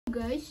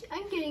Guys,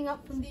 I'm getting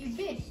up from the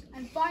abyss.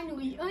 I'm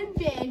finally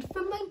unbanned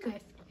from Minecraft.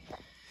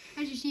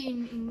 As you see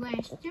in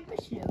last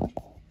episode,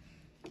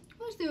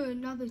 was there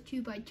another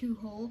 2x2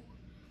 hole?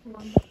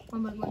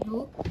 1x1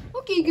 hole.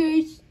 Okay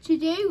guys,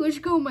 today let's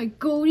go my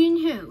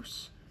golden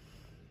house.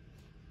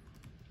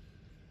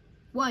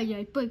 Why did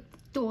I break the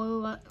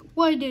door?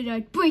 Why did I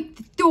break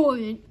the door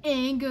in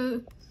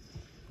anger?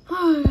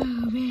 Oh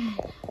man.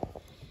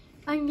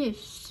 I'm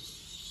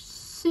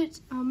just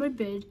sit on my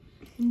bed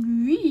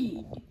and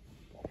read.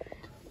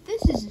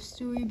 This is a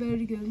story about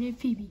a girl named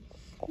Phoebe.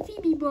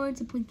 Phoebe wants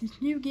to play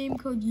this new game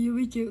called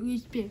Yuri's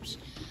Earliest Bips.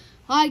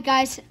 Alright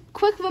guys,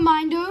 quick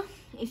reminder,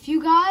 if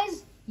you are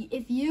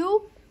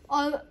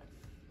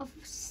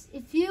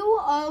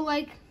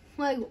like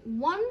I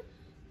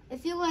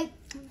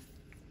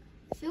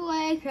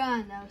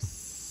don't know,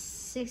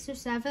 6 or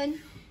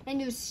 7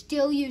 and you're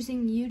still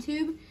using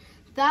YouTube,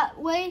 that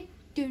way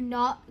do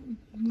not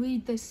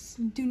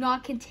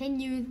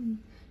continue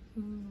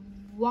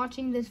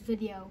watching this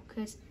video,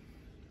 because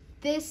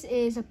this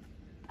is a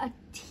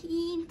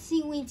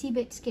teensy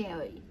bit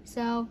scary.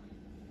 So,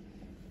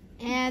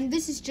 and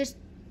this is just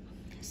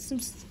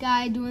some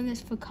guy doing this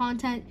for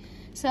content.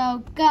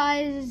 So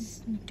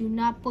guys, do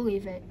not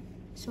believe it.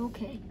 It's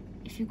okay.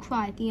 If you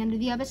cry at the end of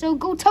the episode,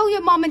 go tell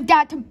your mom and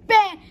dad to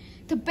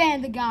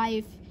ban the guy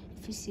if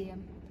you see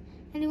him.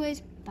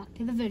 Anyways, back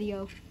to the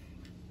video.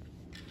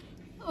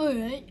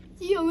 Alright,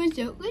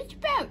 so let's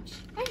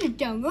bounce. I should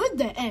download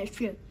that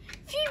extra.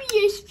 Phoebe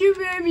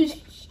Instagram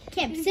is...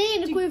 Kim, say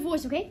it in a clear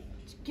voice, okay?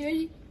 It's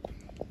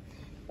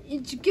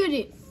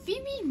good.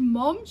 Phoebe's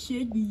mom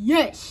said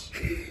yes.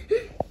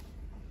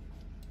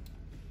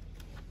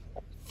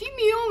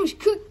 Phoebe almost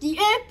cooked the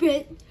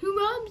apple. Her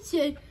mom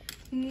said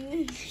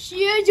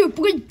she has to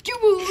play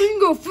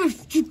Duolingo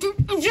first to do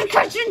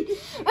education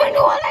and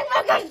what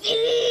I'm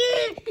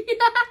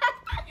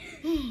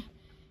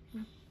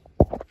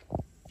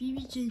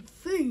Phoebe said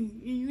fine,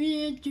 and we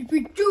had to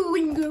put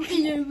Duolingo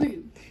in her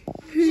room.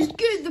 She's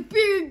scared the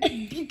parent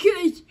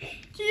because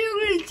she don't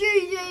want to tell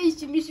you guys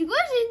to miss a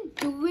lesson.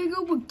 Duolingo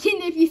will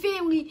kidnap your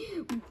family,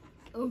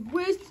 or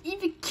worse,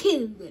 even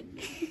kill them.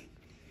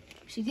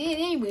 She did it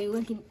anyway,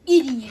 like an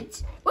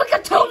idiot. Like a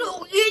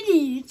total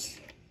idiot.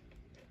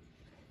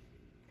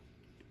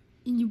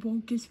 And you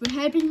won't guess what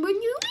happened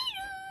when you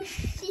leave.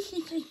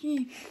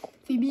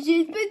 Phoebe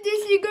says, but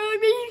this is gonna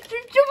be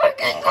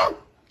Duolingo.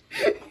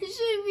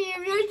 Phoebe,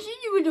 I've not seen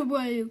you in a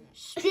while.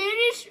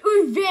 Spanish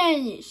or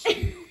vanish?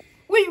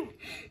 Wait,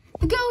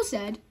 the girl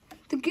said,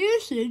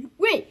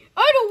 wait,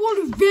 I don't want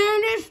to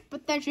vanish.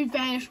 But then she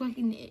vanished like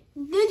an idiot.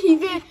 Then she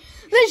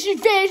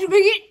vanished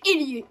like an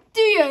idiot.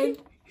 The end.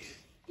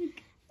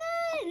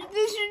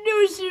 This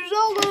is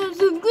all those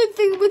good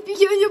things with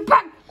behind your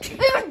back.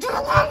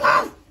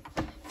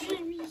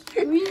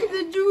 Read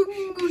the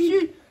Duolingo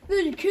shit.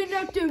 Then you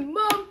kidnapped her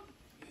mom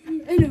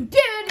and her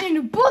dad and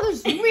her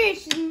brother's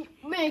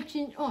Max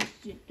and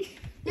Austin.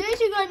 Then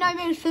she got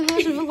nightmares for the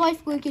rest of her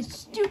life like a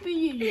stupid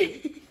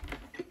idiot.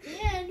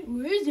 And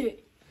where is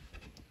it?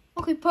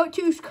 Okay, part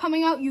 2 is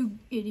coming out, you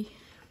idiot.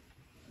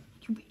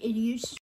 You idiots.